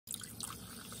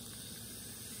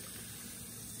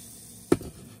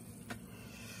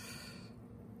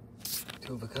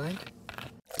two of a kind.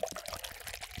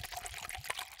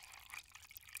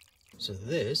 So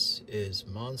this is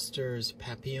Monster's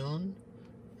Papillon,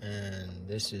 and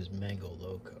this is Mango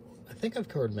Loco. I think I've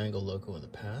covered Mango Loco in the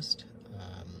past.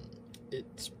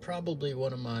 It's probably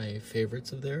one of my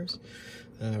favorites of theirs,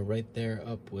 right there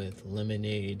up with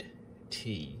Lemonade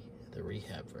Tea, the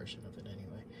rehab version of it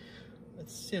anyway.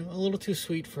 It's, a little too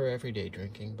sweet for everyday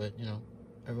drinking, but,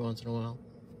 every once in a while,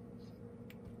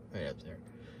 right up there.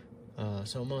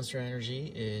 So Monster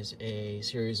Energy is a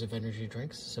series of energy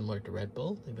drinks similar to Red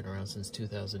Bull. They've been around since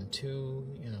 2002.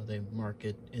 They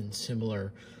market in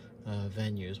similar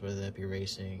venues, whether that be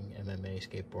racing, MMA,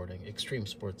 skateboarding, extreme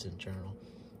sports in general.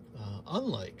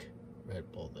 Unlike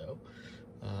Red Bull, though,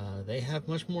 they have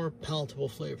much more palatable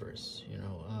flavors.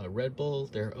 Red Bull,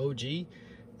 their OG,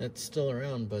 that's still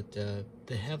around, but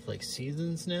they have like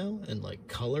seasons now and like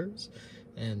colors,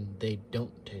 and they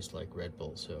don't taste like Red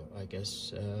Bull. So I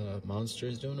guess Monster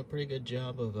is doing a pretty good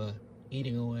job of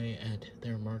eating away at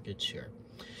their market share.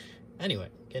 Anyway,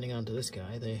 getting on to this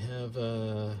guy, they have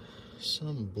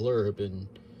some blurb in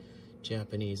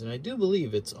Japanese, and I do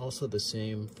believe it's also the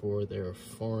same for their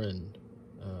foreign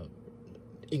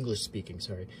English-speaking,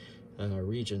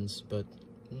 regions, but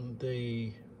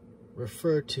they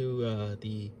refer to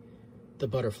the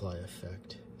butterfly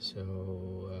effect.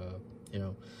 So,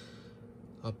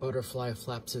 a butterfly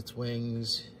flaps its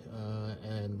wings,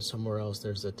 and somewhere else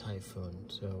there's a typhoon.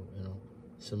 So,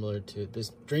 similar to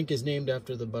this drink is named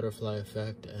after the butterfly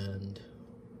effect, and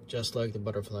just like the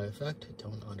butterfly effect,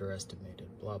 don't underestimate it.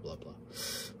 Blah, blah, blah.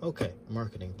 Okay,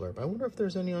 marketing blurb. I wonder if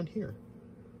there's any on here.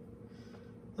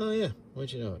 Oh, yeah.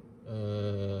 Why'd you know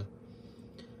it?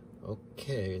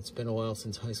 Okay, it's been a while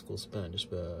since high school Spanish,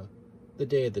 but the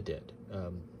Day of the Dead.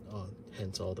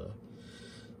 Hence all the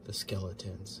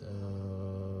skeletons.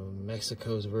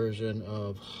 Mexico's version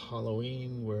of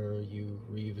Halloween, where you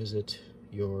revisit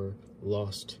your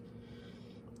lost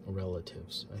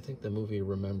relatives. I think the movie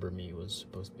Remember Me was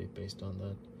supposed to be based on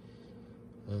that.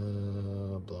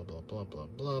 Blah, blah, blah, blah,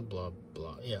 blah, blah,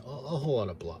 blah. Yeah, a whole lot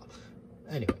of blah.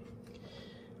 Anyway,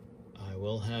 I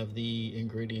will have the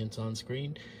ingredients on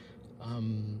screen.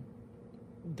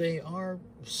 They are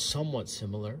somewhat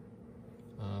similar,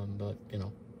 but,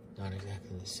 not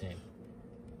exactly the same.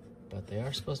 But they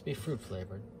are supposed to be fruit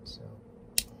flavored, so.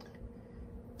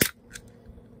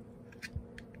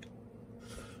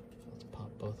 Let's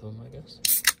pop both of them, I guess.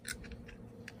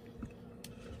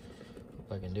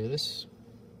 Hope I can do this.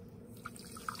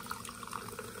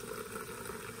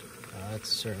 That's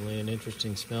certainly an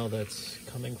interesting smell that's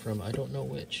coming from I don't know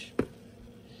which.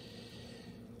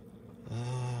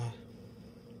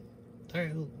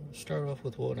 Alright, we'll start off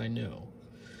with what I know.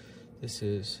 This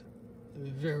is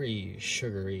very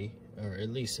sugary, or at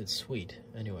least it's sweet,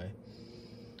 anyway.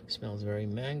 Smells very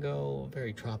mango,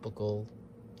 very tropical,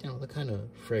 the kind of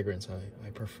fragrance I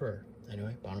prefer.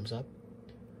 Anyway, bottoms up.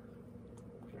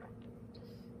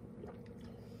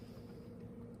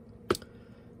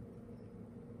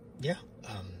 Yeah,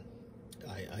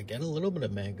 I get a little bit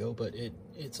of mango, but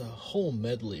it's a whole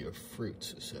medley of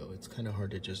fruits, so it's kind of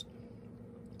hard to just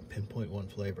pinpoint one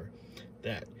flavor.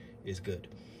 That is good.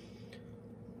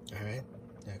 All right,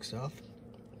 next off,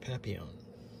 Papillon.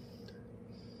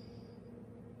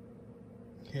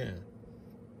 Yeah.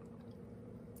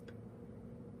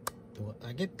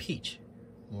 I get peach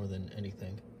more than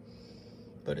anything,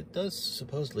 but it does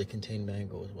supposedly contain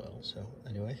mango as well, so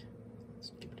anyway,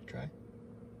 let's give it a try.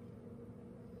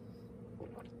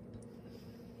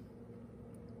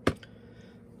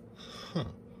 Huh.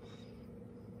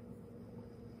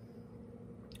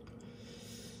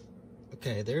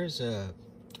 Okay, there's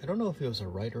I don't know if he was a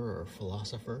writer or a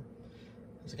philosopher.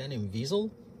 There's a guy named Wiesel.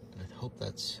 I hope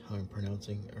that's how I'm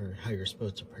pronouncing, or how you're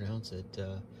supposed to pronounce it.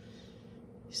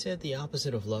 He said the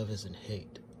opposite of love isn't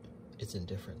hate, it's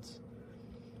indifference.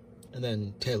 And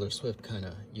then Taylor Swift kind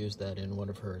of used that in one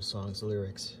of her song's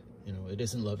lyrics. It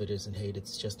isn't love, it isn't hate,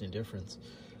 it's just indifference.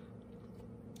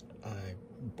 I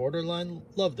borderline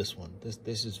love this one.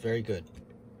 This is very good.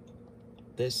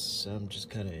 This I'm just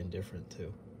kind of indifferent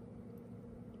to.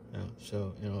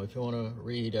 So, if you want to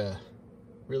read a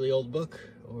really old book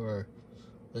or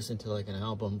listen to like an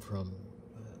album from,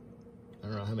 I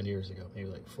don't know how many years ago, maybe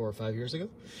like 4 or 5 years ago,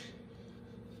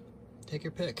 take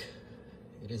your pick.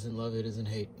 It isn't love, it isn't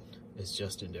hate, it's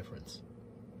just indifference.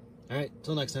 All right,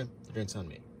 till next time, the drink's on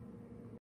me.